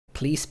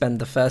please spend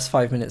the first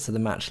 5 minutes of the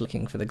match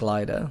looking for the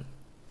glider.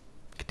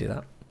 Could do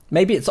that.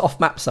 Maybe it's off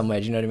map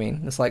somewhere. Do you know what I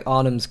mean? It's like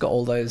Arnhem's got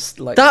all those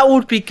like. That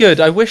would be good.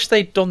 I wish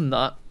they'd done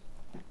that.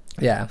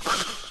 Yeah,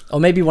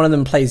 or maybe one of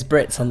them plays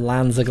Brits and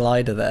lands a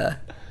glider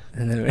there,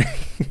 and then.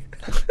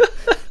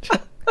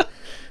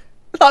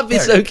 That'd be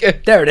so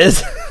good. There it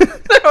is.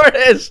 There it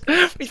is.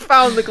 We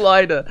found the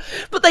glider.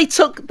 But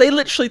they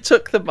literally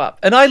took the map.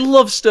 And I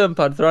love Stern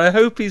Panther. I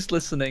hope he's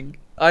listening.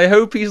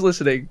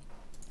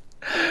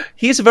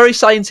 He's a very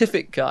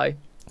scientific guy.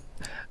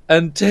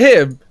 And to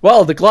him,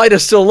 well, the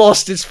glider's still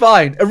lost. It's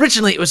fine.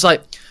 Originally, it was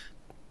like,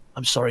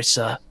 I'm sorry,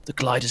 sir. The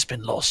glider's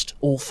been lost.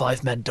 All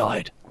 5 men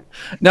died.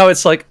 Now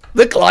it's like,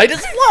 the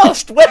glider's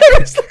lost.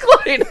 Where is the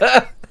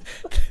glider?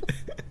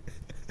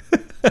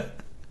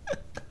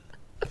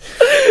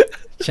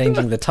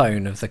 Changing the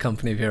tone of the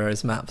Company of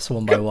Heroes maps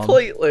one by one.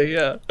 Completely,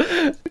 yeah.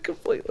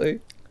 Completely.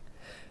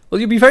 Well,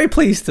 you'll be very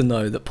pleased to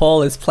know that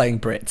Paul is playing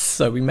Brits,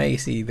 so we may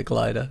see the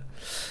glider.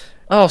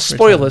 Oh,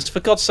 spoilers. For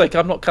God's sake,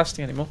 I'm not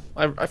casting anymore.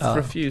 I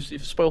refuse.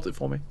 You've spoiled it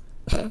for me.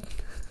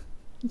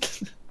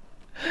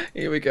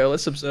 Here we go.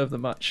 Let's observe the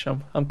match.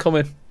 I'm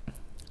coming.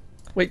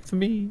 Wait for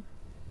me.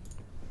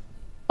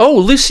 Oh,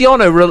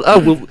 Luciano.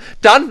 Well,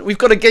 Dan, we've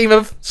got a game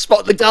of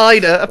Spot the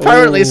Glider.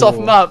 Apparently, it's off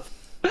map.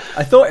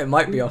 I thought it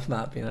might be off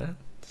map, you know.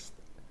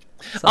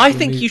 I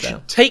think you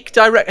should take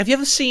direct. Have you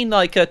ever seen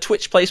like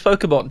Twitch plays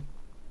Pokemon?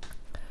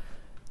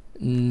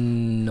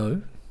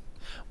 No.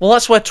 Well,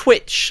 that's where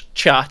Twitch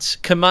chat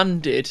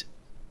commanded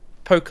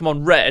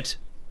Pokemon Red,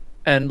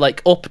 and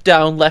like up,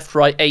 down, left,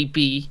 right, A,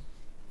 B,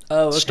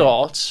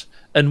 start,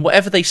 and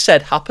whatever they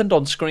said happened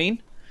on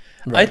screen.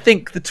 Right. I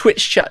think the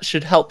Twitch chat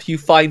should help you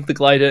find the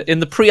glider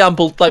in the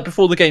preamble, like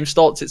before the game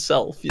starts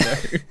itself. You know.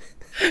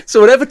 So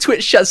whatever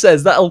Twitch chat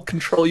says, that'll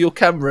control your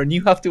camera, and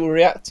you have to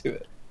react to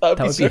it. That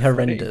would be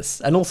horrendous.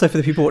 Funny. And also for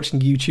the people watching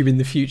YouTube in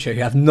the future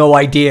who have no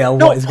idea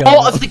what is going on.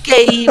 Part of the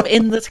game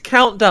in the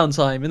countdown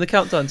time.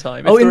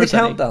 Oh, in the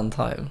countdown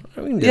time.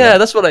 Yeah,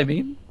 that's what I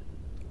mean.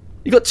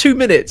 You got 2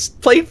 minutes.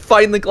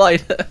 Find the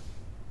glider.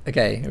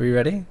 Okay, are we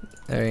ready?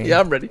 Yeah,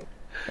 I'm ready.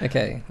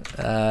 Okay,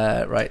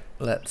 right.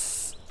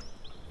 Let's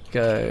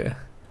go.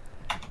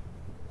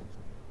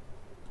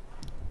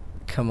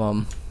 Come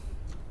on.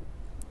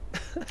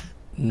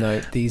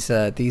 No, these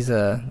are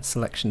a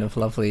selection of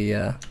lovely.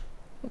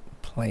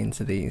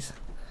 Planes are these?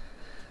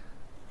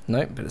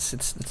 No, but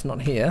it's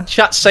not here.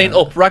 Chat's saying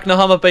up. Ragnar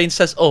Hammerbane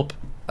says up.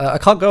 I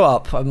can't go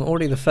up. I'm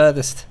already the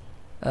furthest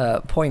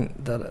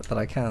point that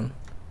I can.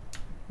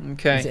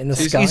 Okay. Is it in the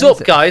sky? He's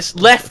up, guys.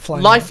 Left.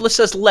 Lifeless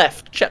says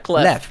left. Check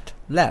left.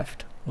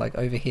 Left. Like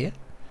over here.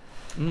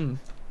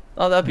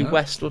 Oh, that'd be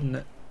west, wouldn't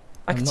it?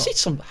 I can see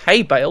some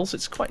hay bales.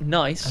 It's quite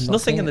nice.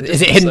 Nothing in the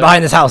distance. Is it hidden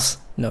behind this house?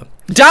 No.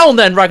 Down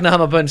then, Ragnar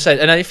Hammerbane said.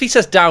 And if he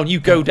says down, you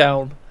go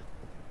down.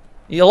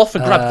 You'll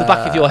often grab the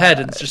back of your head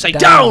and just say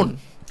down.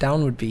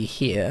 Down would be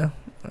here.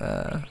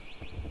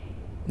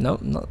 No,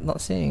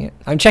 not seeing it.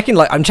 I'm checking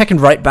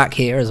right back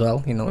here as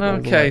well. You know.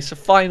 Okay, so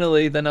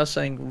finally they're now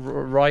saying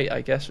right,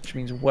 I guess, which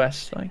means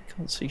west. I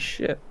can't see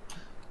shit.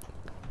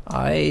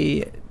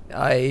 There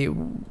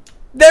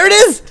it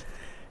is.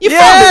 You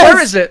found it. Where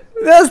is it?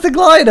 There's the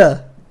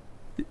glider.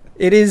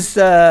 It is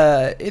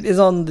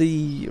on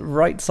the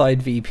right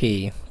side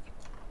VP.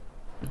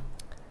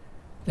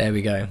 There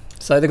we go.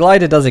 So the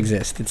glider does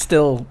exist. It's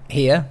still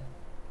here.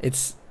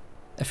 It's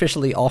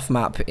officially off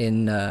map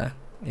in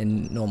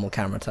normal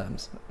camera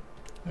terms.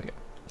 There we go.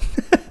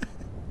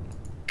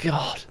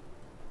 God.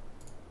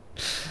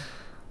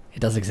 It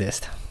does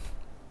exist.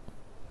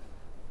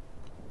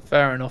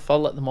 Fair enough.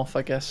 I'll let them off,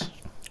 I guess.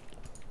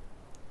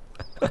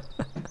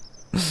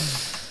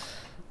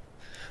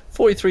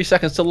 43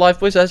 seconds to live,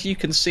 boys. As you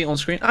can see on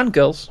screen, and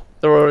girls,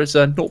 there is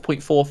a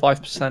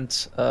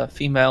 0.45%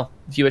 female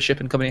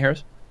viewership in Company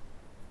Heroes.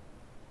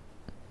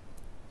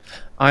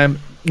 I am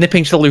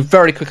nipping to the loo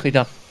very quickly,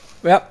 Dan.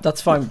 Yep,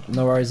 that's fine.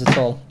 No worries at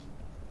all.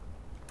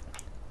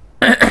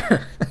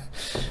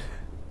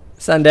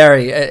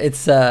 Sanderi,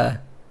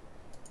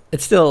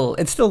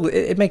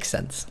 it makes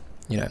sense.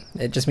 You know,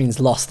 it just means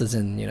lost, as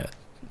in, you know,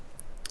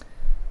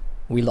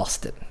 we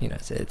lost it. You know,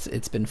 so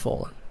it's been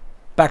fallen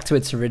back to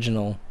its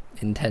original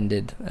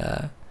intended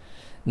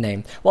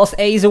name. Whilst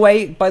A is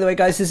away, by the way,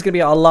 guys, this is going to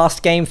be our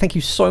last game. Thank you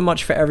so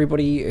much for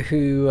everybody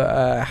who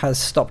has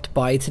stopped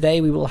by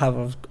today. We will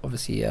have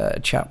obviously a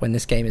chat when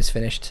this game is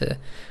finished to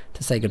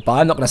say goodbye.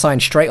 I'm not going to sign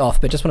straight off,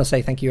 but just want to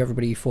say thank you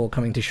everybody for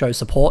coming to show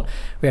support.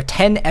 We have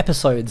 10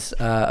 episodes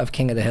of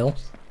King of the Hill,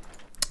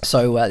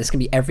 so this is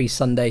going to be every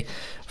Sunday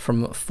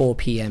from 4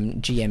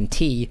 PM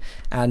GMT,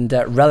 and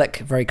Relic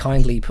very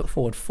kindly put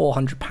forward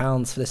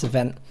 £400 for this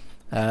event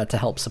to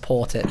help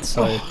support it.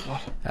 So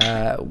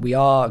we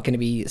are going to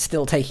be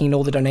still taking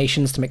all the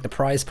donations to make the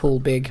prize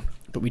pool big,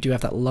 but we do have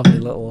that lovely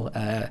little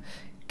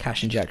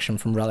cash injection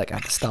from Relic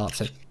at the start.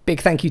 So big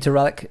thank you to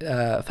Relic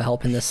for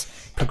helping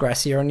this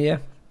progress year on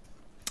year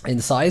in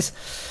size.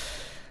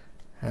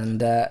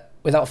 And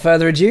without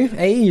further ado,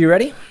 A, you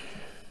ready?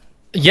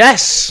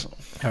 Yes.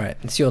 All right,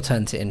 it's your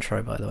turn to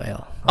intro, by the way.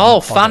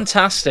 Oh,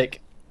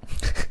 fantastic.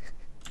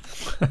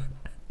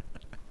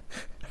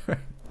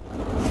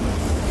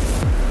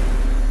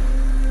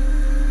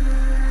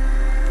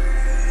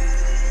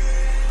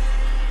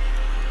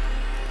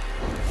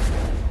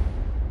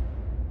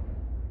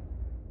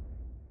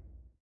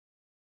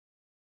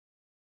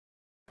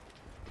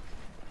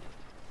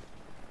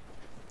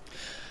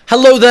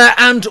 Hello there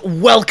and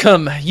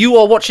welcome. You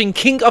are watching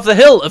King of the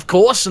Hill, of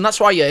course, and that's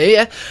why you're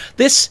here.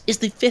 This is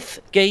the 5th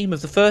game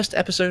of the first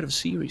episode of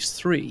Series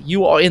 3.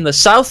 You are in the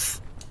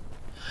south,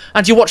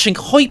 and you're watching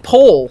KotH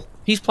Paul.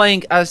 He's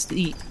playing as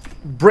the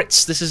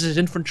Brits. This is his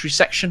infantry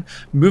section,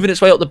 moving its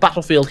way up the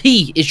battlefield.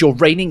 He is your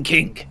reigning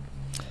king.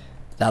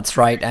 That's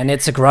right, and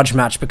it's a grudge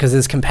match because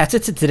his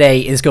competitor today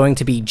is going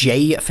to be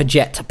J for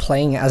Jett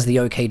playing as the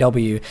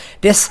OKW.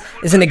 This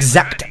is an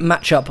exact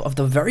matchup of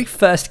the very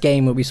first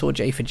game where we saw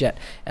J for Jett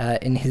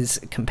in his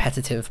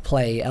competitive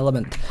play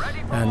element.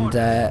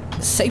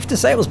 And safe to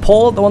say it was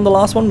Paul that won the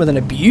last one with an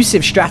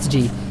abusive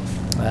strategy.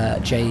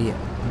 J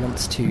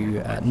wants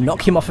to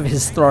knock him off of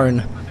his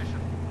throne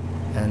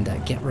and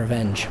get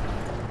revenge.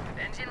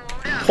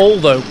 Paul,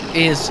 though,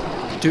 is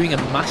doing a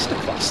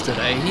masterclass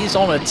today. He's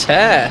on a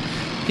tear.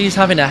 He's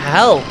having a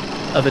hell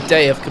of a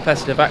day of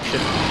competitive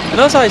action. And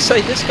as I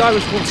say, this guy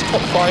was once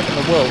top 5 in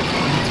the world.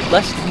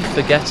 Lest we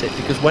forget it,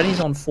 because when he's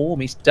on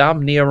form, he's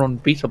damn near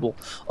unbeatable.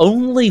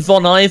 Only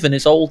Von Ivan,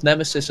 his old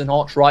nemesis and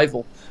arch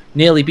rival,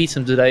 nearly beat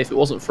him today if it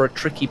wasn't for a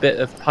tricky bit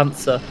of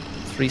Panther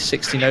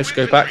 360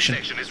 no-scope action.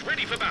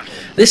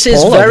 This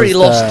is Paul very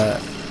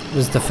lost.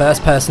 Was the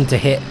first person to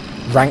hit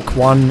rank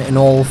 1 in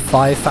all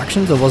 5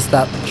 factions, or was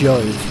that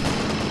Jove?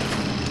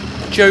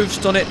 Jove's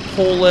done it.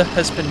 Paula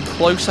has been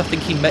close. I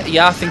think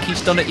I think he's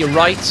done it. You're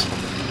right.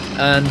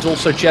 And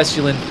also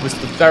Jesulin was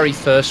the very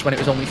first when it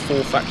was only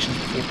 4 factions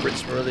before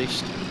Brits were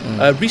released.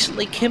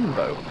 Recently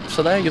Kimbo.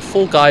 So there are your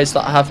 4 guys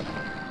that have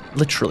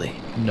literally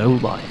no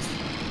life.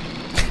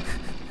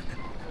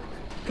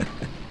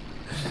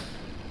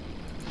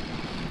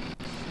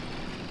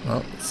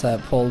 Well, it's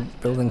Paul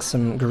building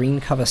some green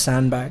cover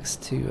sandbags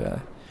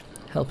to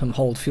help him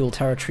hold fuel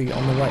territory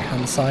on the right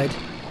hand side.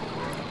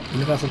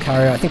 Universal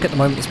Carrier, I think at the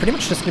moment, is pretty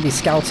much just going to be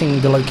scouting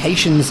the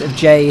locations of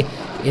Jay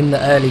in the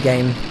early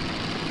game.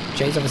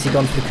 Jay's obviously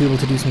gone for the Kubel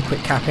to do some quick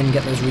capping,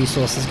 get those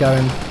resources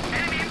going.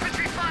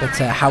 But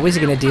how is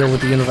he going to deal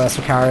with the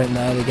Universal Carrier in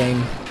the early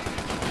game?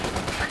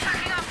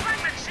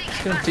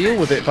 He's going to deal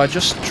with it by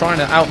just trying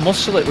to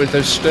outmuscle it with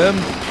those Sturm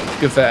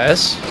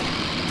Gewehrs.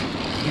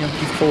 You know,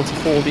 you've called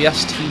for the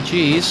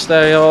STGs.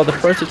 They are the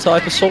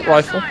prototype assault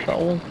rifle that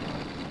all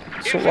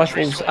assault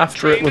rifles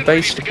after it were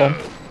based upon.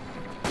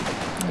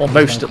 Or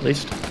most, at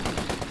least. I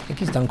think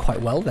he's done quite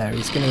well there.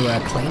 He's going to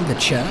claim the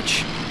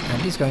church,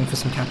 and he's going for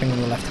some capping on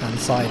the left-hand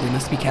side. He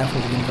needs to be careful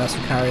with the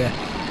Universal Carrier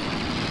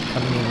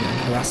coming in and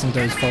harassing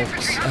those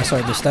folks.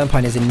 Sorry, the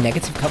Sternpine is in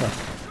negative cover.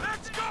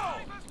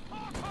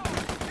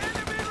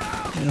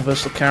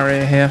 Universal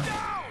Carrier here.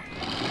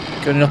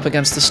 Going up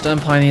against the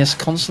Sternpine, he is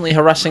constantly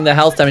harassing their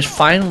health damage,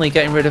 finally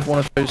getting rid of one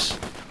of those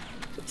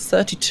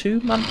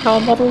 32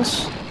 manpower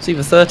models? It's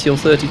either 30 or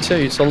 32,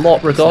 it's a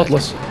lot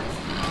regardless.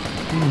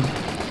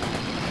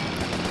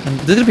 And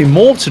there's going to be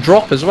more to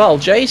drop as well.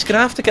 Jay's going to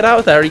have to get out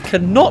of there. He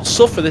cannot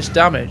suffer this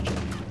damage.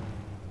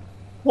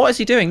 What is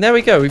he doing? There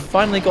we go. We've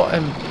finally got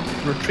him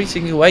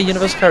retreating away.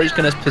 Universal Carrier's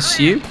going to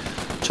pursue.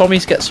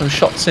 Tommy's get some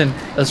shots in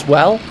as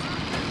well.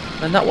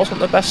 And that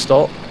wasn't the best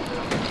start.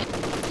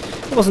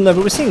 It wasn't though,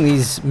 but we're seeing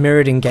these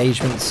mirrored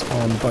engagements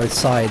on both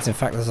sides. In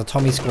fact, there's a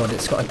Tommy squad.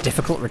 It's got a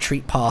difficult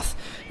retreat path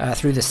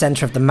through the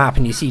center of the map.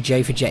 And you see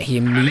J for Jett. He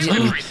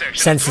immediately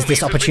senses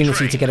this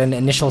opportunity to get an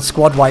initial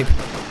squad wipe.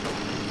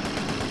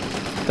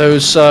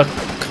 Those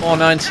Car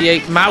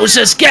 98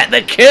 Mausers get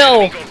the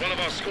kill!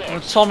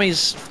 And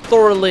Tommy's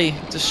thoroughly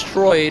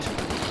destroyed.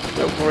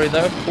 Don't worry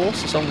though, of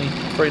course, it's only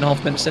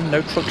 3.5 minutes in,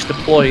 no trucks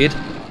deployed,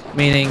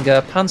 meaning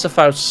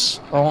Panzerfausts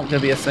aren't going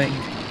to be a thing.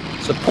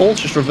 So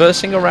Paul's just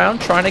reversing around,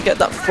 trying to get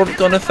that front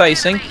gunner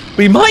facing.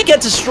 But he might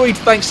get destroyed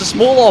thanks to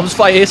small arms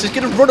fire here, so he's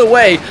going to run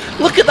away.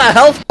 Look at that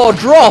health bar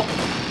drop!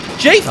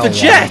 J for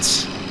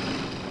Jett!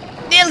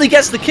 Nearly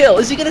gets the kill.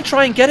 Is he going to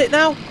try and get it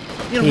now?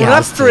 You're going to run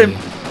after him.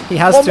 He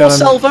has One to. more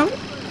salvo.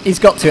 He's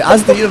got to.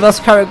 As the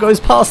Universal Carrier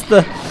goes past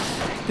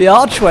the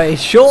archway,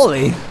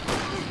 surely.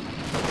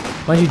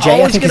 Mind you,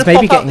 Jay, I think he's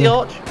maybe getting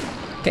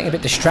a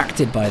bit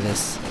distracted by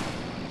this.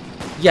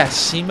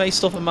 Yes, he may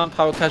suffer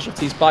manpower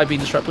casualties by being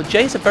distracted, but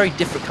Jay's a very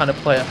different kind of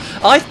player.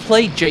 I've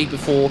played Jay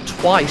before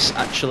twice,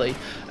 actually,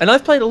 and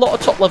I've played a lot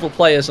of top-level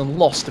players and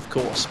lost, of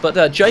course,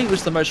 but Jay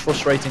was the most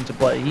frustrating to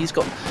play. He's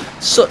got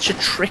such a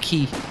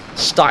tricky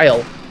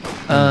style.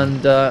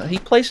 And he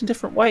plays in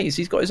different ways.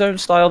 He's got his own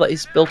style that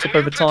he's built up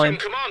over time.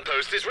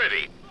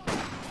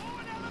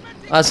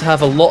 As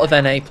have a lot of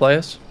NA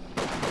players.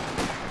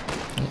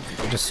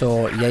 We just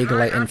saw Jaeger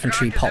light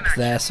infantry pop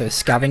there, so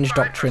scavenge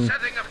doctrine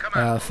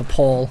for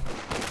Paul.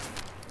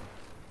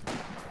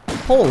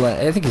 Paul,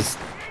 I think he's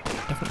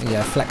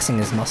definitely flexing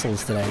his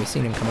muscles today. We've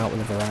seen him come out with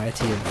a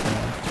variety of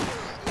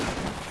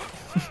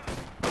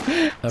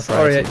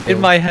sorry,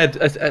 in my head,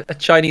 a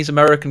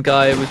Chinese-American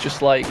guy was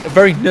just like, a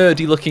very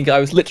nerdy-looking guy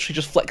was literally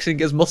just flexing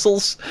his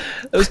muscles.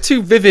 It was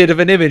too vivid of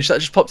an image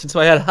that just popped into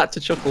my head. I had to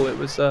chuckle. It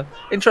was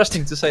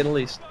interesting to say the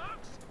least.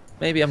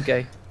 Maybe I'm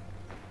gay.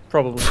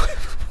 Probably.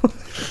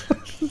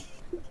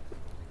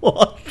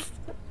 What?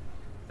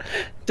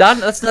 Dan,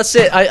 that's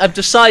it. I'm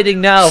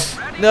deciding now.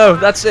 No,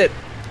 that's it.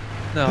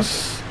 No.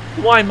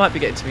 Wine might be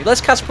getting to me.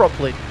 Let's cast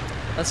properly.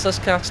 That's us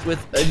cast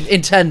with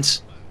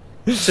intent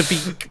to be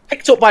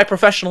picked up by a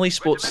professional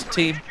esports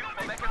team.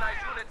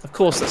 Of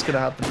course that's going to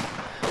happen.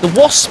 The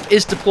Wasp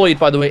is deployed,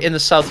 by the way, in the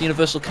south.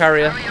 Universal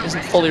Carrier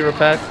isn't fully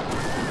repaired.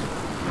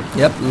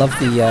 Yep, love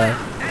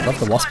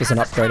the Wasp as an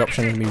upgrade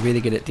option. Gonna be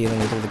really good at dealing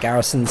with all the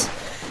garrisons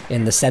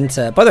in the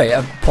center. By the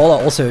way,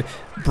 Paula also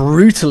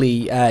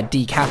brutally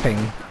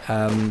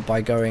decapping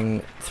by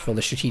going for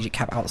the strategic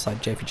cap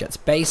outside Jett's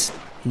base,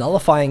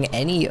 nullifying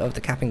any of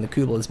the capping the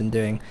Kubel has been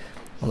doing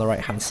on the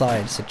right hand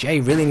side. So Jay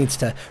really needs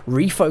to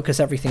refocus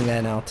everything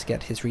there now to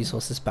get his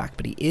resources back,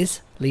 but he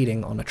is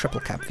leading on a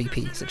triple cap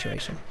VP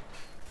situation.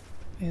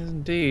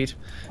 Indeed.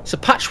 It's a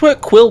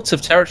patchwork quilt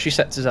of territory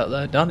sectors out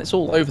there, Dan. It's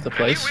all over the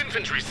place.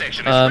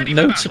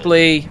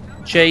 Notably,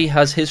 Jay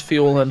has his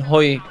fuel and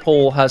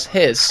Paul has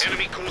his.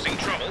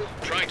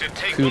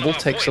 Kubel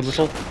takes a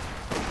little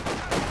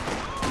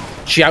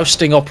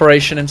jousting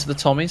operation into the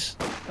Tommies,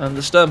 and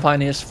the Stern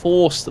Pioneers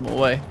force them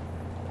away.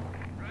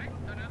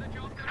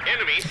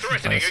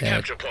 Nice,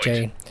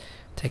 Jay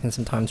taking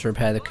some time to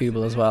repair the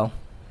Kubel as well.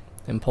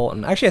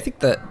 Important. Actually, I think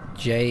that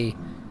Jay,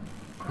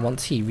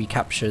 once he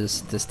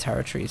recaptures this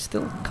territory,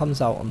 still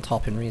comes out on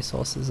top in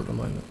resources at the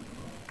moment.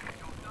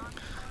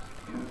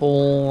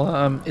 Paul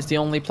is the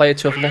only player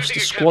to have lost a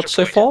squad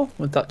so far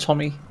with that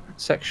Tommy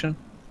section.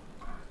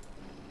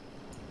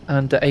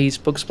 And A's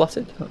bug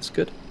splatted. That's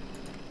good.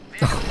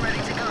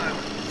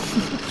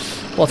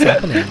 What's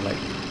happening? Like,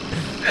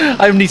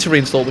 I need to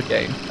reinstall the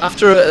game.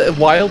 After a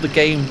while, the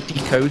game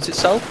decodes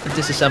itself and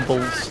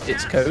disassembles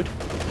its code.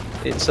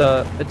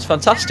 It's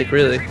fantastic,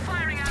 really.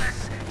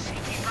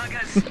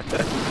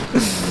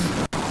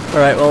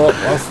 Alright, well,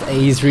 whilst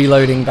A's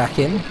reloading back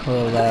in,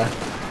 we'll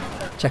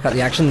check out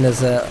the action.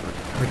 There's a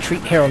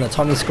retreat here on the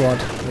Tommy squad,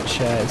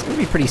 which is going to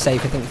be pretty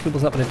safe. I think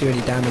Kubel's not going to do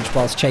any damage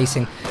whilst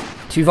chasing.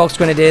 2 Volks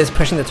Grenadiers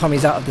pushing the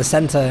Tommies out of the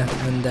center,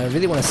 and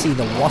really want to see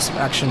the Wasp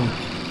action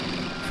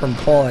from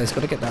Paul. He's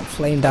got to get that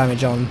flame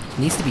damage on.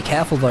 He needs to be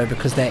careful though,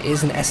 because there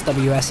is an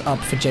SWS up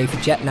for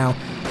Jett now.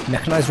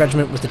 Mechanized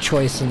Regiment was the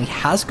choice, and he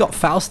has got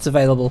Fausts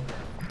available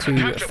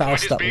to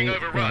Faust that will...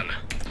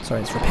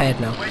 Sorry, it's repaired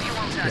now.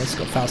 He's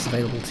got Faust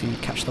available to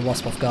catch the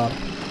Wasp off guard.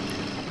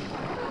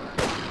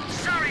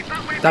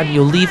 Dan,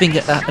 you're leaving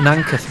an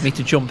anchor for me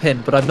to jump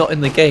in, but I'm not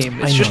in the game.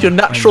 It's just your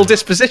natural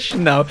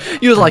disposition now.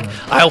 You're like,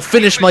 I'll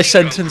finish my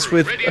sentence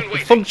with a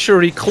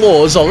functionary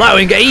clause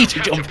allowing A to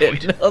jump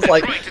in. I was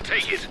like...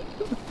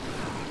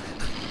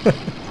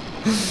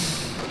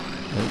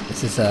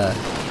 This is a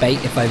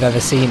bait if I've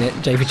ever seen it.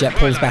 Jett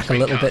pulls back a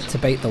little bit to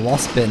bait the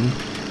Wasp in,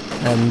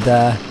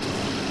 and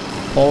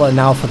Paula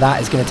now for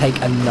that is going to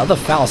take another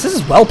Faust. This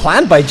is well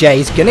planned by Jay.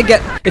 He's going to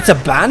get... It's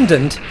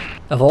abandoned,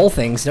 of all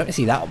things. Don't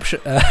see that option.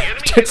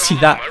 Don't see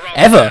that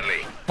ever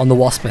on the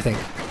Wasp, I think.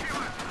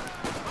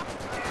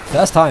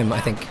 First time, I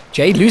think.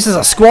 Jay loses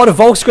a squad of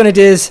Volks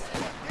Grenadiers.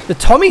 The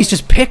Tommies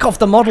just pick off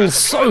the models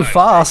so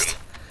fast.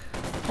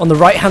 On the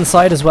right-hand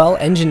side as well,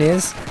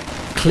 Engineers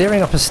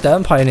clearing up a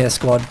Stern Pioneer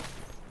squad.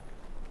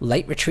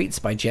 Late retreats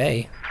by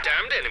Jay.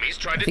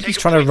 I think he's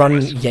trying to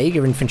run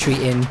Jaeger infantry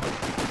in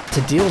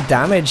to deal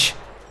damage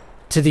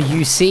to the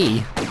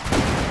UC.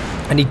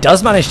 And he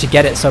does manage to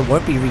get it, so it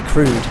won't be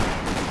recrewed.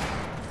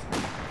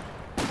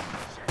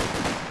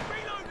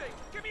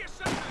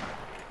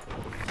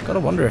 Gotta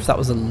wonder if that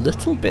was a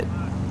little bit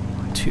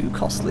too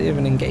costly of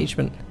an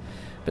engagement.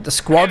 But the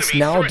squads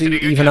now do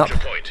even up.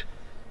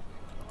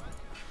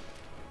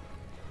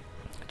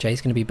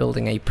 Jay's going to be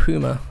building a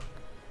Puma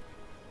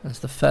as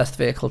the first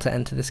vehicle to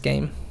enter this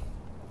game.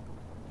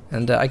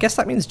 And I guess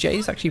that means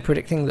Jay's actually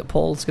predicting that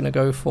Paul's going to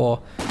go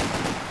for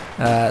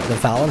the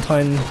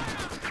Valentine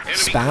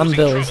spam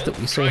build that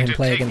we saw him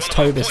play against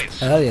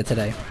Tobis earlier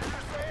today.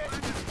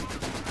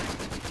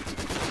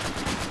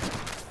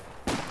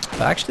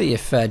 But actually,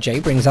 if Jay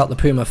brings out the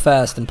Puma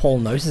first and Paul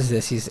notices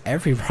this, he's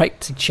every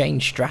right to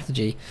change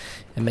strategy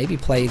and maybe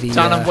play the...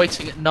 Dan, I'm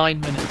waiting at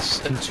 9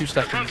 minutes and 2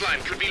 seconds.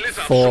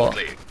 For...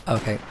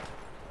 Okay.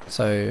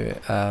 So,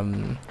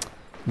 9,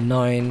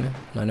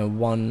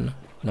 901,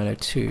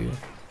 902,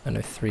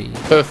 903,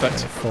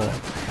 Perfect.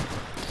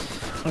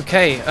 904.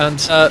 Okay, and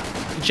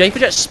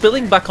Jett's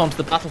spilling back onto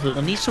the battlefield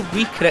and needs to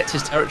reconnect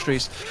his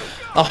territories.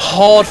 A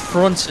hard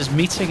front is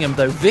meeting him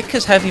though.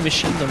 Vickers heavy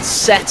machine gun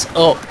set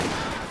up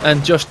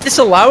and just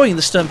disallowing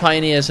the Stern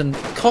Pioneers and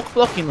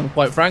cock-blocking them,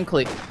 quite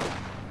frankly.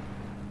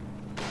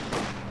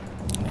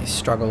 He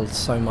struggled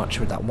so much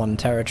with that one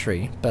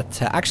territory,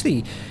 but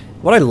actually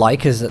what I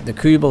like is that the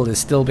Kubel is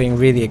still being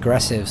really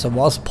aggressive. So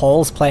whilst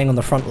Paul's playing on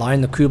the front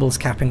line, the Kubel's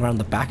capping around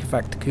the back. In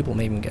fact, the Kubel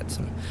may even get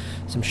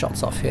some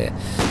shots off here.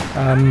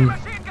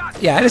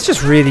 Yeah, and it's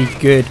just really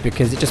good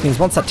because it just means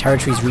once that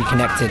territory is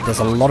reconnected, there's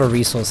a lot of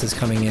resources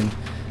coming in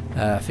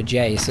for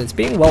Jay. So it's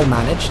being well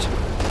managed.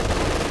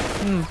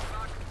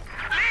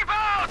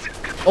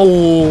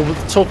 Oh,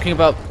 talking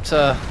about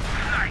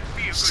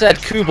said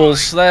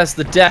Kubels, there's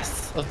the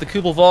death of the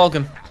Kubel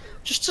Vargan.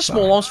 Just a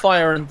small arms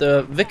fire and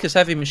the Vickers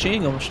heavy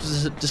machine gun, which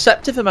is a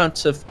deceptive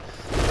amount of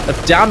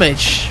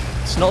damage.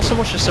 It's not so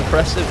much a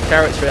suppressive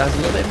character, it has a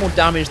little bit more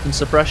damage than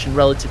suppression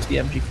relative to the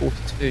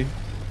MG42.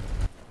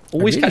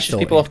 Always really catches thought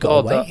people it off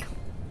got guard.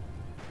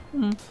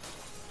 away.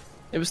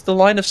 It was the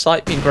line of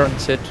sight being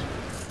granted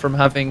from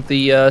having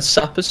the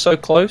sappers so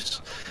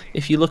close.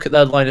 If you look at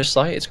their line of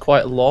sight, it's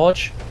quite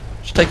large.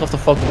 Just take off the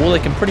fog wall, they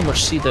can pretty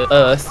much see the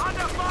earth.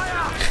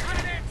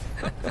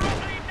 There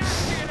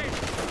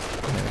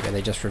we go,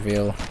 they just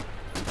reveal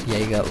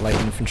Jaeger light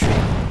infantry.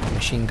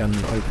 Machine gun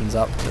opens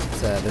up,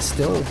 but there's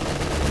still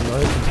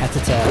no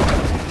competitor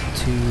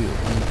to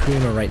the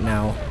Puma right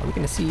now. Are we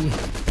going to see?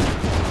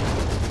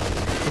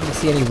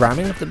 Any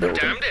ramming of the building?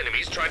 Damned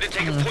enemies trying to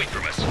take a point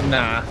from us.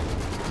 Nah.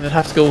 They'd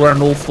have to go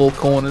around all four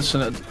corners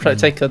and it'd probably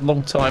take a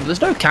long time.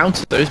 There's no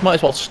counter though, might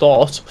as well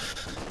start.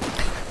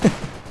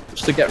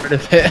 Just to get rid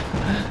of it.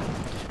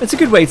 It's a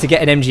good way to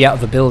get an MG out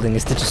of a building,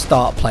 is to just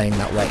start playing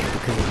that way,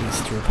 because at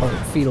least your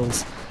opponent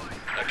feels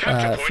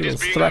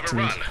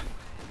threatened.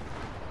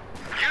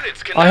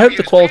 I hope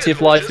the quality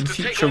of life in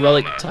future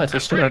Relic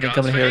titles surrounding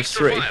Coming Heroes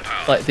 3,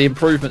 like the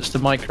improvements to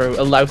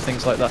micro, allow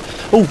things like that.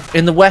 Oh,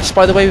 in the west,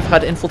 by the way, we've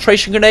had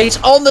infiltration grenades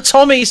on the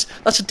Tommies!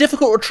 That's a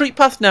difficult retreat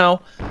path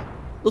now.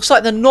 Looks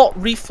like they're not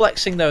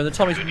reflexing though, and the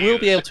Tommies will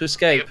be able to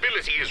escape.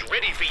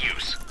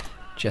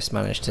 Just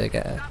managed to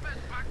get a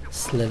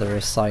slither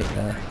of sight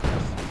there.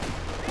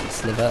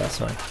 Sliver,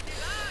 sorry.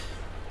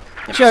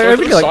 Yeah, I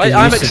really like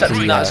I'm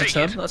accepting that as a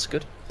term, that's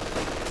good.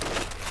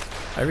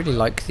 I really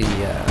like the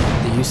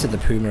use of the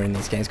Puma in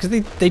these games,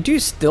 because they do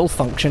still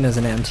function as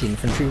an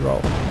anti-infantry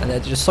role, and they're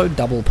just so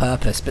double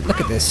purpose. But look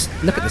at this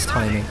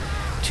timing.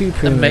 2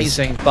 Pumas.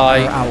 Amazing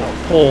by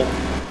Paul.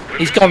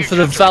 He's gone for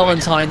the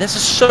Valentine. This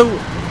is so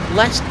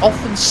less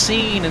often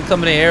seen in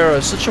Company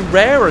Heroes, such a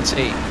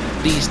rarity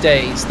these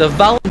days. The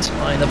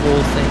Valentine of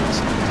all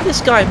things. This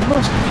guy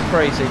must be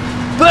crazy.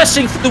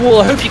 Bursting through the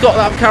wall. I hope you got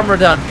that camera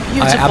done.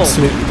 Beautiful. I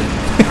absolutely did.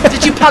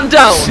 Did you pan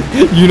down?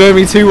 You know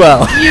me too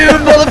well. You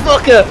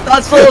motherfucker!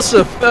 That's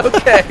awesome.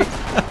 Okay.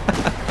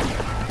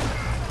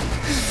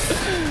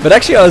 But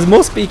actually, I was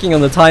more speaking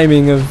on the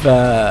timing of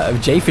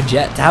J for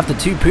Jett. To have the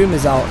 2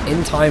 Pumas out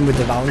in time with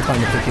the Valentine,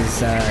 I think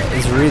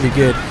is really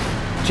good.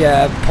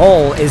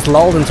 Paul is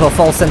lulled into a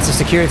false sense of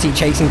security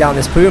chasing down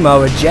this Puma,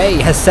 where Jay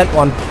has sent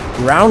one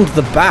round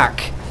the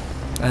back.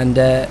 And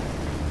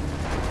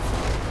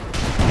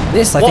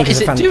this, I think,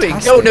 is a fantastic... What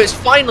is it doing? Oh, no, it's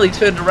finally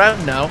turned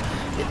around now.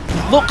 It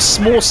looks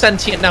more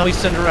sentient now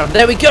he's turned around.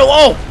 There we go.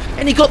 Oh,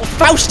 and he got the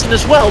Faustin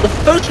as well. The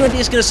Faustin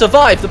is going to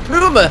survive. The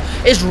Puma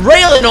is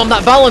railing on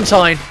that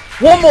Valentine.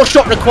 One more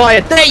shot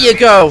required. There you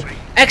go.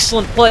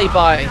 Excellent play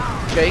by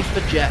J for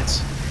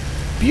Jett.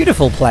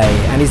 Beautiful play,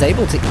 and he's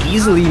able to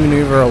easily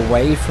maneuver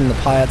away from the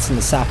Pirates and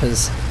the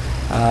Sappers.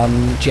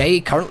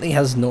 Jay currently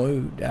has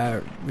no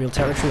real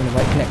territory on the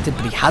right connected,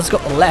 but he has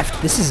got the left.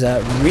 This is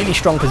a really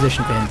strong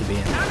position for him to be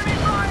in.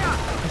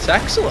 It's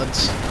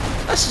excellent.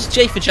 That's just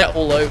J for Jett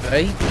all over.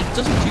 He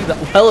doesn't do that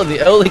well in the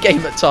early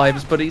game at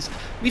times, but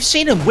we've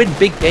seen him win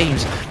big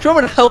games. Do you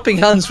remember when Helping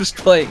Hands was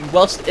playing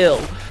whilst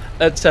ill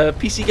at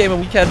PC Gamer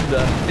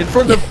Weekender in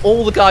front of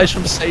all the guys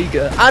from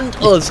Sega and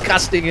us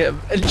casting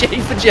him, and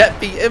J for Jett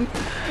beat him?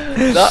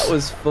 That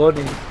was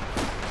funny.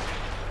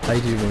 I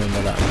do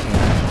remember that.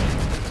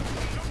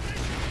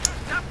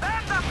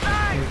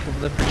 Here come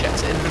the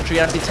projector infantry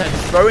anti-tank,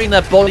 throwing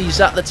their bodies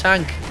at the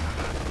tank.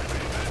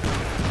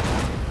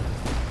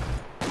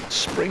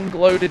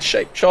 Spring-loaded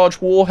shape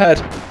charge warhead.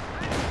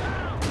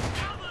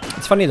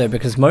 It's funny though,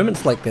 because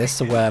moments like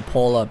this are where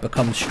Paula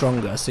becomes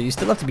stronger, so you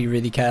still have to be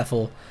really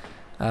careful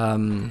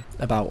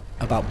about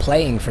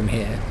playing from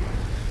here.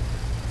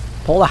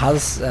 Paula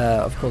has,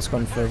 of course,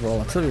 gone for a Royal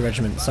Artillery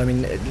Regiment, so I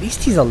mean, at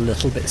least he's a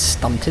little bit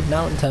stunted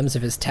now in terms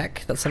of his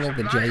tech. That's something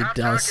that Jay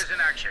does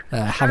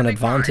have an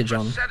advantage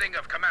on.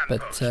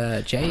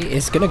 But Jay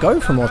is going to go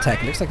for more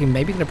tech. It looks like he's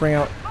maybe going to bring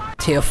out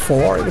tier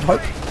 4, I would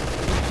hope.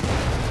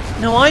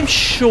 Now, I'm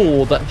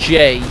sure that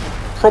Jay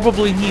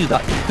probably knew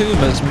that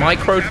Pumas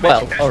microed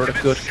well are a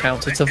good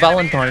counter to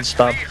Valentine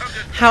spam.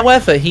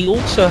 However, he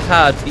also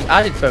had the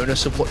added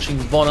bonus of watching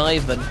Von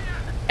Ivan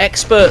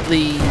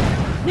expertly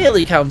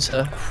nearly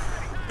counter.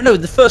 No,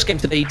 the first game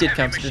today he did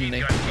counter, didn't he?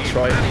 That's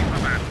right.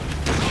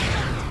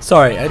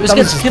 Sorry, it was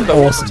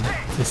awesome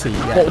to see.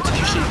 Yeah. What did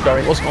you see?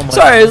 Sorry, it wasn't on my...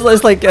 Sorry,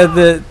 it's like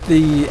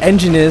the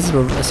engineers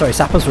were, sorry,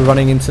 sappers were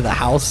running into the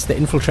house. The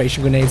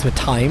infiltration grenades were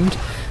timed.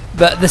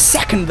 But the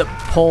second that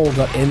Paul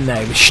got in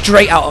there, he was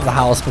straight out of the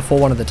house before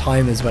one of the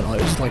timers went on.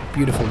 It was just like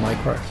beautiful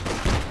micro.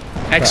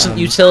 Excellent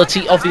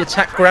utility of the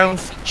attack ground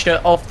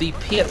feature of the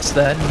Piats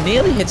there,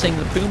 nearly hitting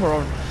the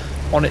Puma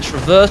on its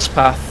reverse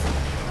path.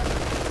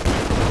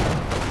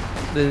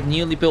 The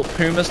newly built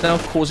Pumas now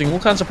causing all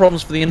kinds of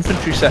problems for the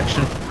infantry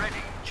section.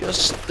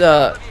 Just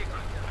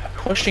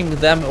pushing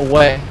them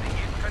away.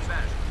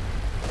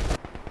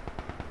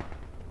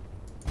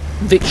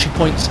 Victory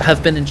points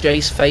have been in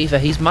Jay's favour.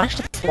 He's managed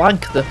to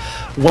flank the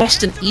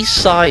west and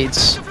east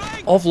sides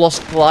of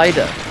Lost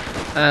Glider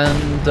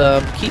and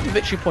keep the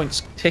victory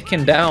points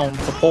ticking down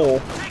for Paul.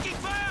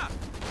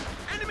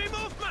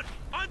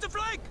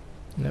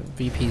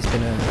 VP's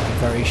been a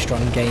very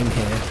strong game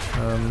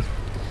here.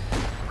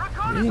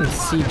 Really need to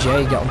see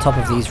Jay get on top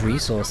of these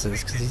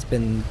resources, because he's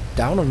been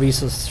down on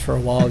resources for a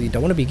while. You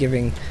don't want to be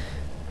giving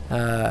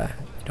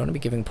You don't want to be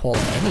giving Paul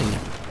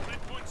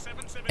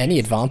any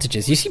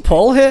advantages. You see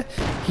Paul here?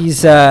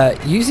 He's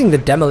using the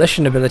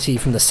demolition ability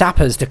from the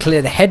sappers to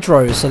clear the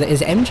hedgerows so that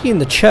his MG in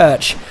the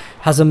church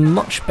has a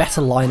much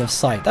better line of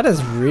sight. That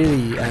is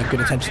really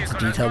good attention to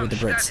detail with the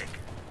Brits.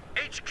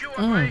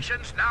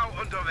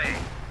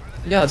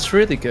 Yeah, it's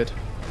really good.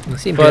 You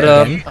see him do it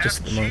again,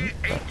 just at the moment.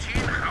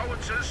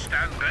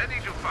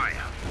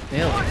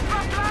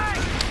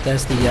 Yeah.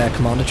 There's the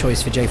commander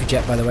choice for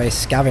Jett, by the way.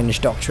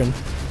 Scavenge Doctrine.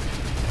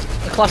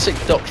 A classic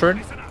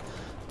doctrine.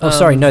 Oh,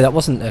 sorry, no, that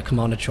wasn't a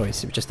commander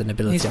choice. It was just an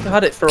ability. He's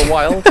had it for a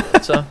while,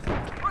 but I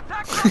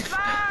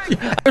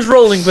was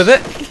rolling with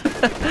it.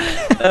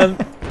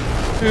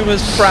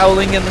 Puma's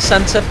prowling in the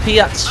centre.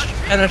 Piat's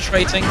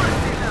penetrating.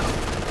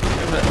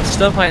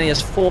 Stone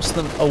Pioneers force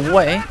them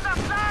away.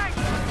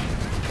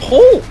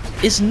 Paul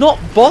is not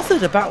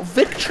bothered about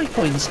victory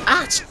points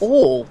at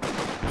all.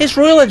 His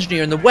Royal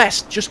Engineer in the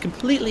west just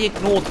completely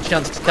ignored the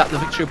chance to cap the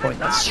victory point.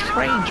 That's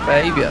strange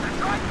behaviour.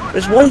 But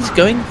it's what he's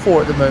going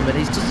for at the moment.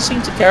 He doesn't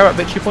seem to care about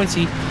victory points.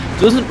 He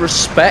doesn't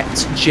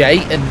respect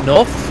Jay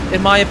enough,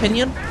 in my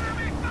opinion.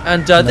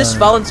 And this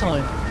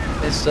Valentine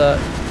is going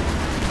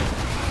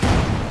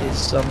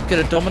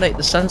to dominate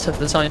the centre for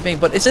the time being.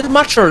 But it's a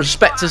matter of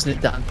respect, isn't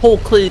it, Dan? Paul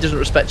clearly doesn't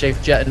respect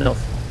Jett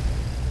enough.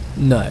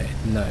 No.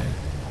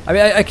 I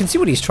mean, I can see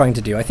what he's trying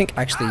to do. I think,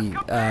 actually,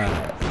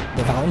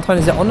 the Valentine,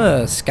 is it on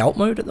a scout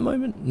mode at the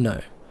moment? No.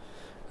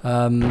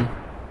 I'm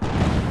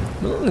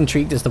a little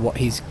intrigued as to what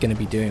he's going to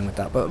be doing with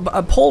that.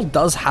 But Paul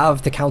does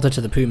have the counter to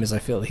the Pumas, I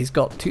feel. He's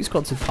got 2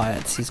 squads of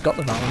Piats. He's got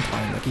the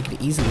Valentine. Like, he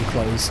could easily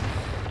close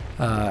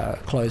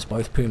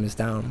both Pumas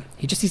down.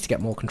 He just needs to get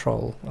more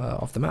control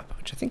of the map,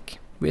 which I think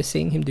we're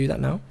seeing him do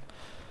that now.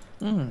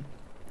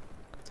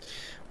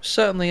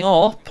 Certainly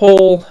are.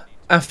 Paul,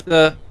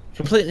 after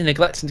completely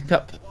neglecting to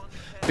cap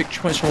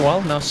victory points for a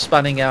while, now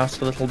spanning out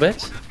a little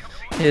bit.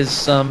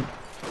 His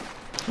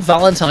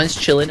Valentine's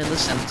chilling in the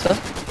centre.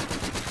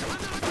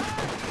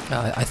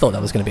 I thought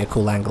that was going to be a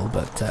cool angle,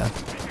 but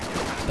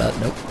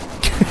nope.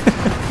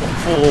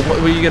 What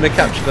were you going to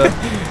capture there?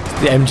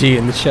 The MG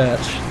in the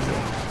church.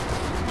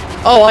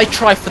 Oh, I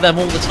try for them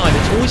all the time.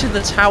 It's always in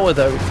the tower,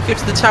 though. If you go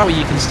to the tower,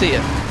 you can see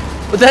it.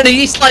 But then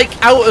he's like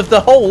out of the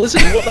hole, isn't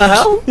he? What the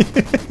hell?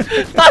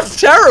 That's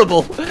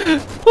terrible.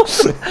 What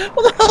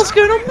the hell's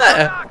going on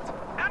there?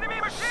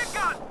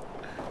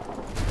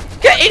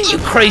 Get in, you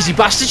crazy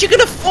bastards! You're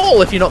gonna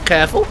fall if you're not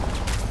careful.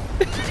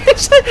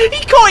 He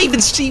can't even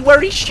see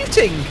where he's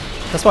shooting.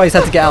 That's why he's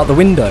had to get out the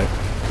window.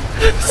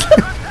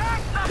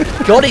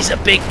 God, he's a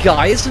big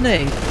guy, isn't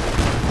he?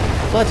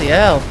 Bloody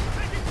hell.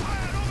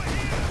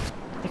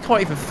 He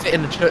can't even fit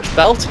in the church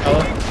bell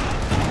tower.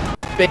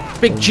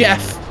 Big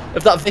Jeff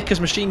of that Vickers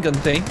machine gun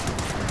team.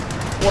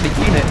 What a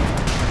unit.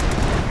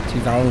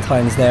 2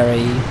 Valentines there,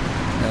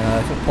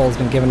 I think Paul's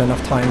been given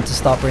enough time to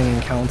start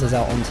bringing counters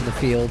out onto the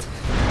field.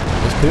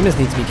 Those Pumas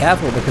need to be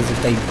careful, because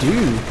if they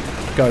do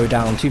go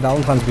down, 2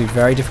 Valentines will be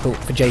very difficult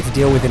for Jay to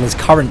deal with in his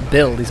current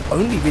build. He's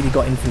only really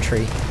got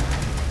infantry.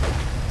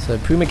 So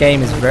Puma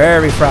game is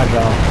very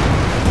fragile.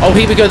 Oh,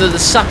 here we go. The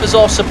sappers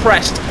are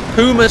suppressed.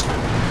 Pumas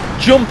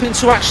jump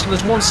into action.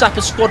 There's 1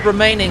 sapper squad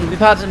remaining. We've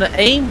had an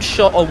aimed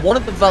shot on one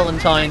of the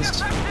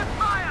Valentines.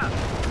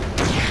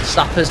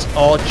 Sappers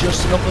are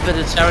just enough of a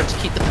deterrent to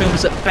keep the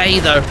Pumas at bay,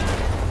 though.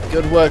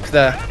 Good work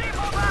there.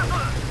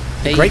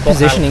 The great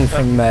positioning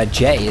from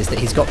Jay is that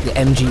he's got the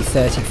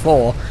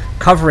MG34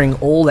 covering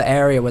all the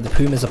area where the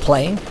Pumas are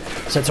playing.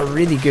 So it's a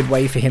really good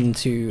way for him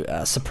to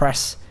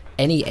suppress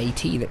any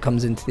AT that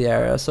comes into the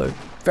area. So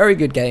very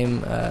good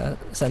game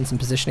sense and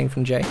positioning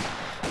from Jay.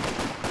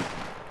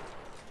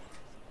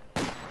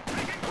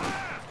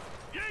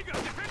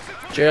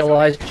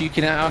 JLI's duking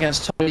it out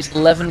against Tommy's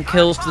 11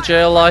 kills to the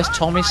JLI's.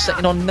 Tommy's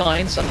sitting on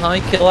 9, so high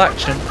kill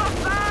action.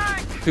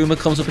 Puma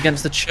comes up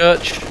against the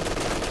church,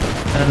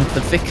 and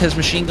the Vickers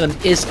machine gun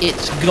is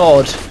its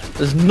god.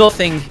 There's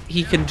nothing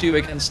he can do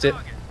against it.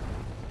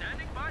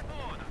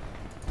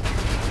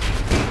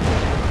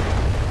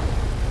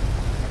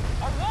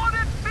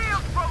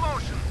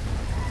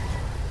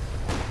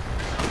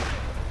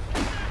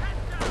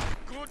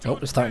 Oh,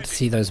 we're starting to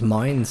see those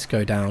mines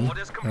go down.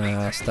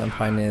 Stone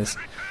Pioneers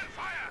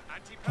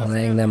are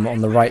laying them on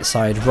the right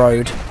side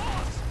road.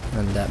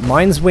 And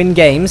mines win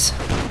games.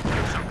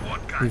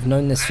 We've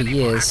known this for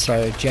years,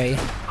 so Jay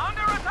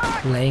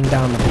laying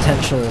down the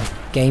potential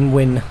game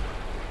win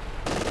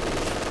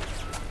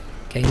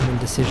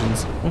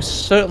decisions. We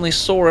certainly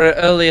saw it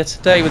earlier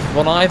today with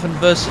Von Ivan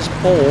versus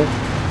Paul.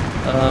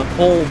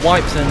 Paul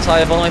wiped an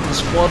entire Von Ivan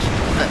squad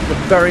at the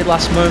very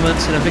last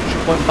moment in a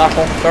victory point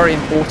battle. Very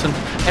important.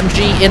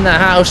 MG in the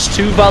house,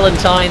 2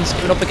 Valentines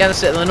going up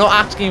against it, and they're not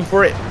asking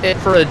for it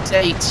for a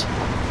date.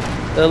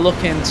 They're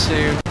looking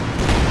to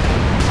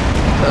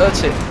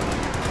hurt it.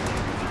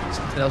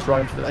 Something else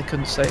rhymed with it. I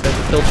couldn't say it. Those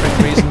are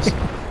filtering reasons.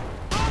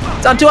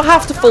 Dan, do I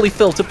have to fully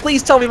filter?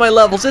 Please tell me my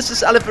levels. This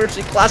is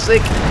Anniversary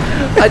Classic.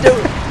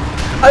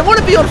 I want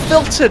to be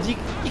unfiltered. You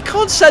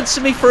can't censor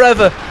me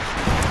forever.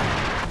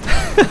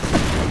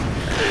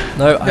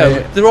 No,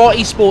 there are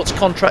esports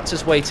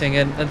contractors waiting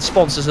and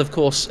sponsors, of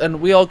course,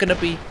 and we are going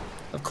to be,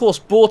 of course,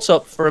 bought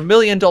up for $1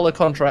 million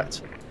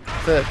contract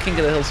for King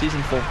of the Hill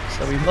Season 4.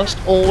 So we must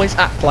always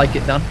act like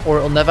it, Dan, or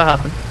it'll never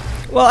happen.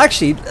 Well,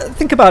 actually,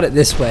 think about it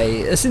this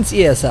way. Since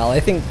ESL, I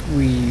think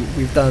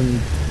we've done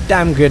a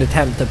damn good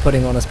attempt at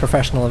putting on as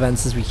professional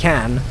events as we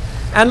can.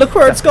 And look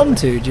where it's gone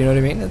to, do you know what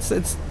I mean?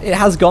 It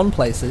has gone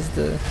places.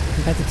 The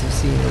competitive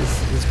scene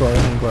is growing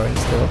and growing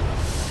still.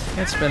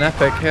 It's been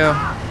epic,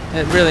 yeah.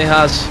 It really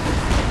has.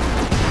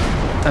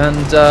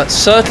 And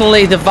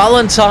certainly the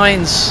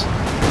Valentines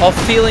are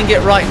feeling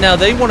it right now.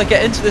 They want to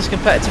get into this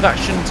competitive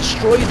action,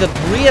 destroy the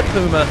rear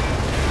Puma,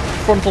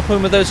 frontal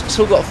Puma, those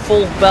still got a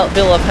full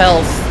bill of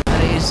health.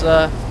 And he's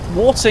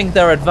thwarting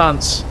their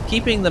advance,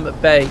 keeping them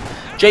at bay.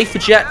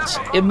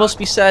 KotH, it must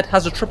be said,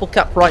 has a triple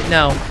cap right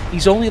now.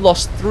 He's only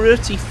lost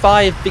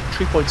 35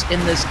 victory points in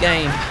this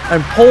game.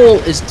 And Paul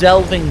is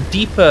delving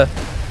deeper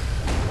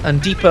and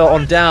deeper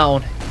on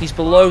down. He's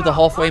below the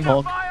halfway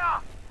mark.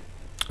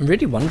 I'm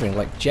really wondering,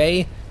 like,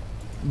 Jay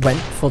went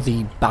for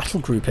the battle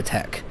group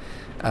attack,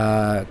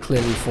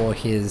 clearly for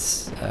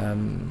his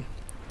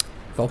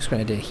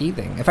Volksgrenadier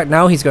healing. In fact,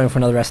 now he's going for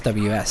another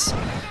SWS.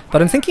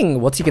 But I'm thinking,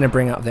 what's he going to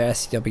bring out of their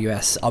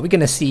SWS? Are we going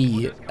to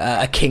see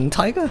a King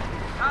Tiger?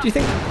 Do you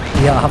think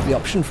he'll have the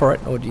option for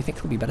it, or do you think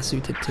he'll be better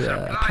suited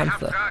to a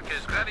Panther?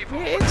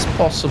 It's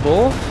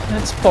possible.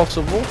 It's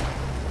possible.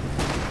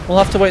 We'll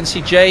have to wait and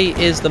see. Jay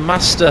is the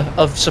master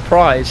of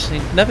surprise. He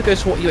never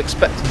goes for what you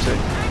expect him to.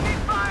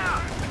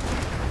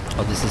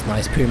 Oh, this is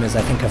nice. Pumas,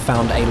 I think, have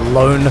found a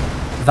lone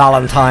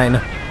Valentine.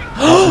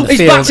 He's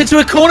backed into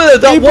a corner though.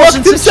 That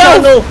wasn't a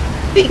channel.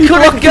 He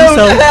couldn't go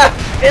there.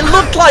 It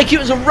looked like it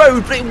was a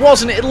road, but it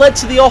wasn't. It led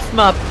to the off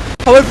map.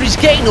 However, he's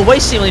getting away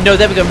seemingly. No,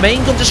 there we go.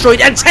 Main gun destroyed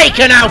and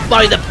taken out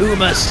by the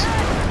Pumas.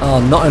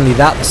 Oh, not only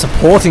that, the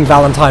supporting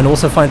Valentine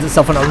also finds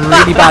itself in a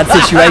really bad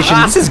situation.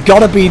 This has got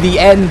to be the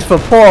end for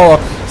Paul.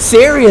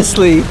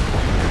 Seriously.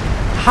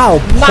 How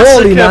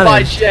poorly managed. Massacre by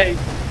managed. Jay.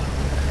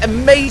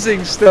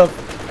 Amazing stuff.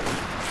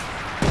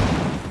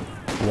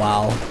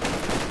 Wow.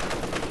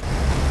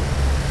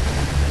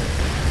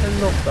 I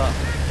love that.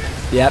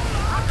 Yep.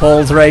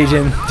 Paul's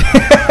raging.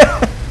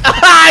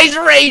 He's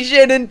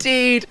raging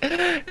indeed.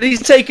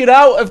 He's taken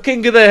out of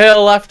King of the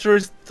Hill after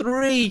his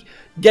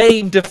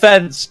 3-game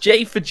defense.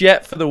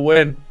 KotH for the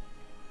win.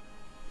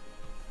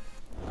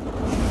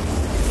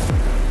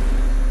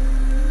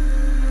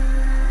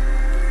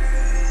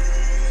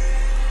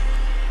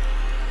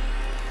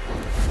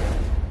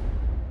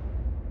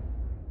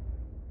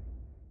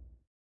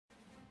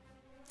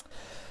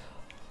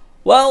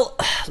 Well,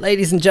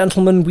 ladies and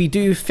gentlemen, we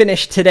do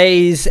finish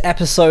today's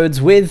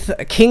episodes with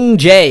King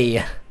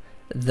Jay,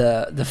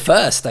 the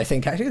first, I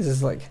think, actually, this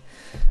is like,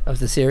 of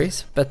the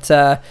series. But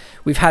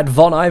we've had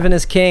Von Ivan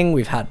as king,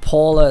 we've had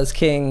Paula as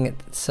king.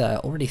 It's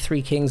already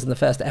 3 kings in the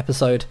first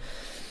episode.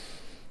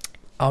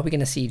 Are we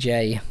going to see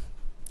Jay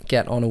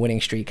get on a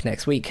winning streak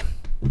next week?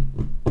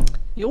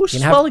 You're always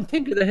smelling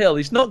King of the Hill.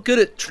 He's not good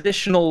at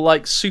traditional,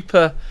 like,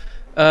 super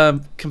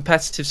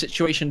competitive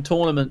situation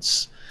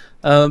tournaments.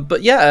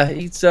 But yeah,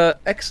 he's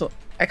excellent.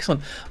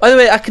 Excellent. By the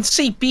way, I can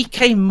see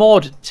BK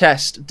mod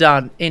test,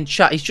 Dan, in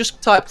chat. He's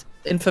just typed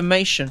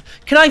information.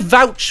 Can I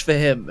vouch for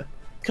him?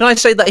 Can I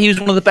say that he was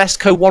one of the best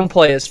KotH 1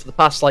 players for the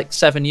past, like,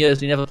 7 years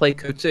and he never played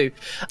KotH 2?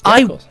 Yeah,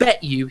 I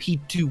bet you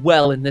he'd do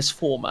well in this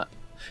format.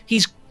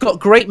 He's got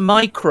great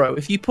micro.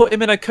 If you put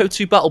him in a KotH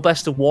 2 battle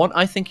best of 1,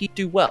 I think he'd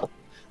do well.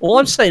 All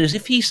I'm saying is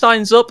if he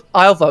signs up,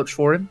 I'll vouch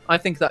for him. I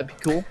think that'd be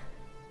cool.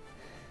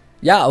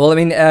 Yeah, well, I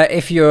mean,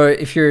 if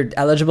you're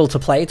eligible to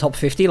play top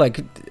 50,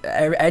 like,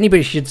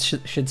 anybody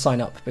should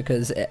sign up,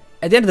 because at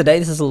the end of the day,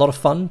 this is a lot of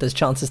fun. There's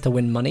chances to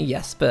win money,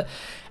 yes, but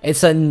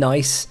it's a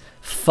nice,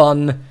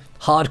 fun,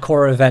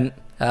 hardcore event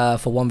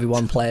for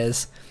 1v1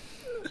 players.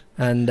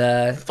 And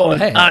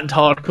fun and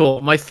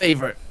hardcore, my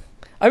favorite.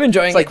 I'm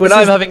enjoying it's like when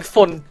I'm having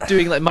fun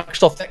doing like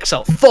Microsoft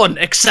Excel. Fun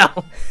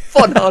Excel,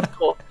 fun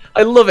hardcore.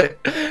 I love it.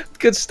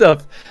 Good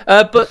stuff.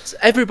 But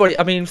everybody,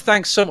 I mean,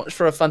 thanks so much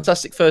for a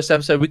fantastic first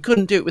episode. We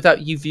couldn't do it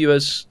without you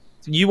viewers.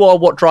 You are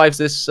what drives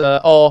this,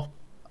 our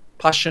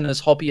passion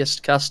as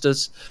hobbyist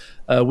casters.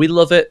 We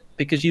love it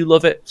because you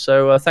love it.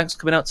 So thanks for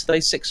coming out today.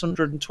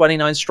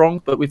 629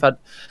 strong, but we've had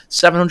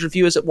 700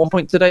 viewers at one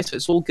point today, so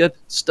it's all good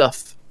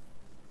stuff.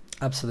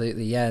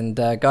 Absolutely, yeah. And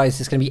guys,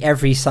 it's going to be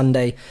every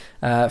Sunday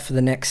for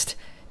the next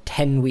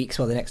 10 weeks,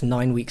 well, the next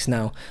 9 weeks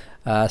now.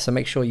 So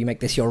make sure you make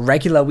this your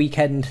regular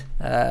weekend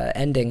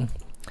ending,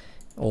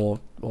 or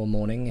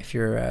morning if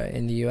you're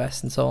in the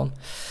US and so on.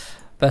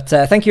 But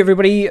thank you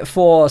everybody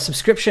for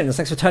subscriptions.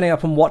 Thanks for turning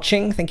up and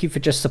watching. Thank you for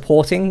just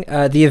supporting.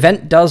 The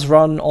event does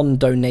run on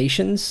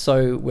donations,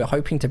 so we're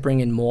hoping to bring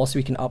in more so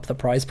we can up the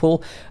prize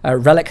pool.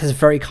 Relic has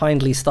very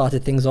kindly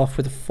started things off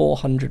with a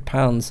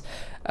 £400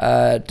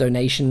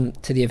 donation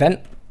to the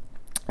event.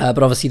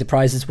 But obviously the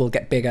prizes will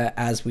get bigger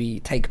as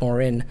we take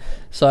more in.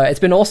 So it's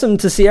been awesome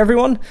to see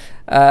everyone.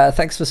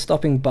 Thanks for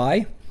stopping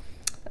by.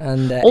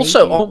 And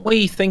also, 80 aren't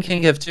we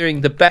thinking of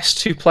doing the best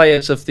 2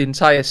 players of the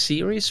entire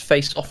series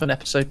face off in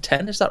episode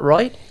 10? Is that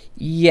right?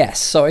 Yes,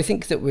 so I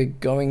think that we're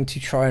going to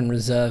try and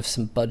reserve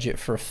some budget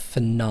for a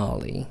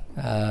finale,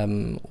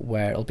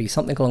 where it'll be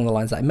something along the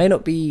lines that it may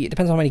not be, it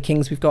depends on how many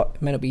kings we've got,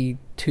 it may not be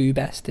 2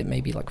 best, it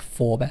may be like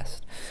 4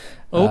 best.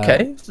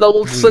 Okay,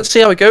 let's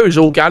see how it goes.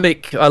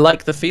 Organic, I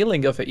like the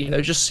feeling of it, you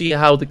know, just see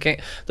how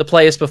the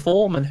players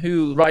perform and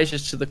who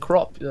rises to the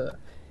crop, the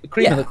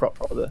cream of the crop,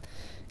 rather.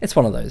 It's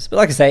one of those, but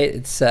like I say,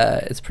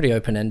 it's pretty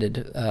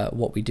open-ended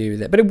what we do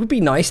there. But it would be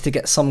nice to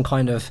get some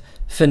kind of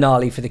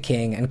finale for the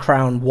king and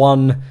crown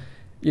one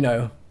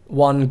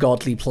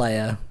godly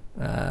player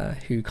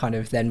who kind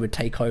of then would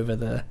take over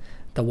the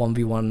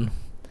 1v1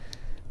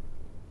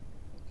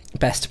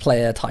 best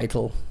player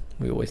title.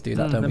 We always do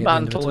that, don't we? The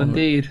mantle,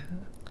 indeed.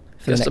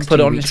 Just to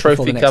put it on his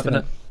trophy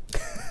cabinet.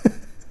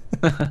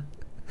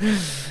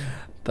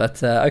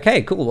 But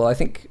okay, cool. Well, I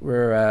think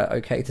we're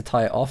okay to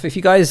tie it off. If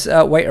you guys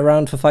wait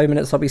around for 5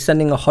 minutes, I'll be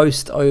sending a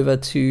host over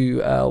to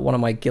one of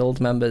my guild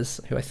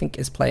members who I think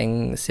is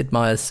playing Sid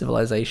Meier's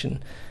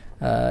Civilization.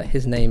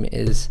 His name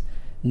is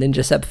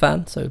Ninja Seb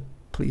Fan, so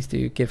please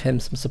do give him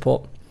some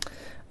support.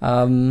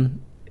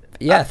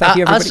 Yeah, thank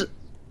you, everybody.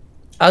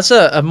 As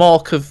a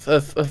mark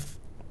of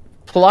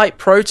polite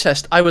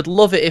protest, I would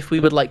love it if we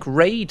would like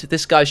raid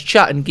this guy's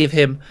chat and give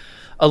him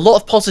a lot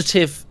of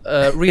positive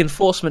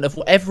reinforcement of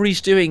whatever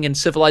he's doing in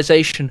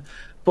Civilization,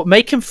 but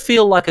make him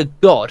feel like a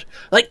god.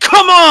 Like,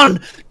 come on,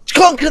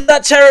 conquer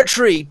that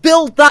territory,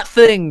 build that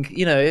thing.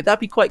 You know, that'd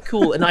be quite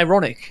cool and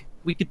ironic.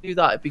 We could do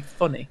that. It'd be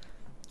funny.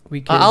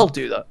 I'll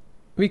do that.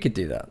 We could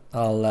do that.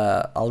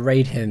 I'll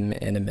raid him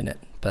in a minute.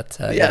 But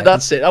yeah,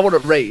 that's it. I want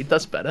to raid.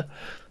 That's better.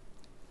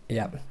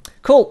 Yeah.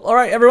 Cool. All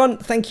right, everyone.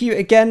 Thank you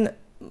again.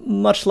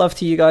 Much love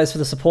to you guys for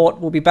the support.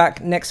 We'll be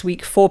back next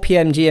week, 4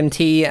 p.m.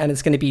 GMT, and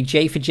it's going to be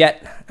J for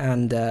Jett,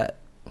 and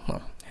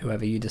well,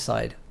 whoever you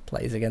decide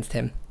plays against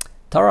him.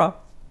 Ta-ra!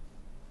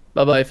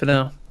 Bye-bye for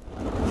now.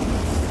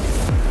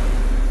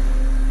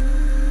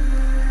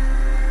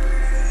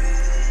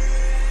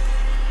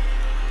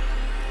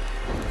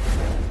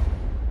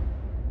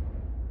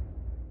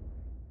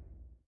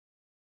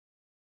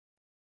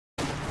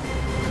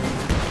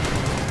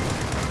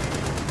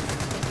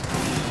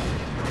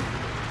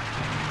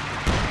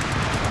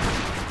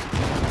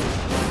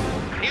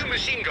 New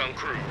machine gun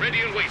crew ready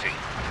and waiting.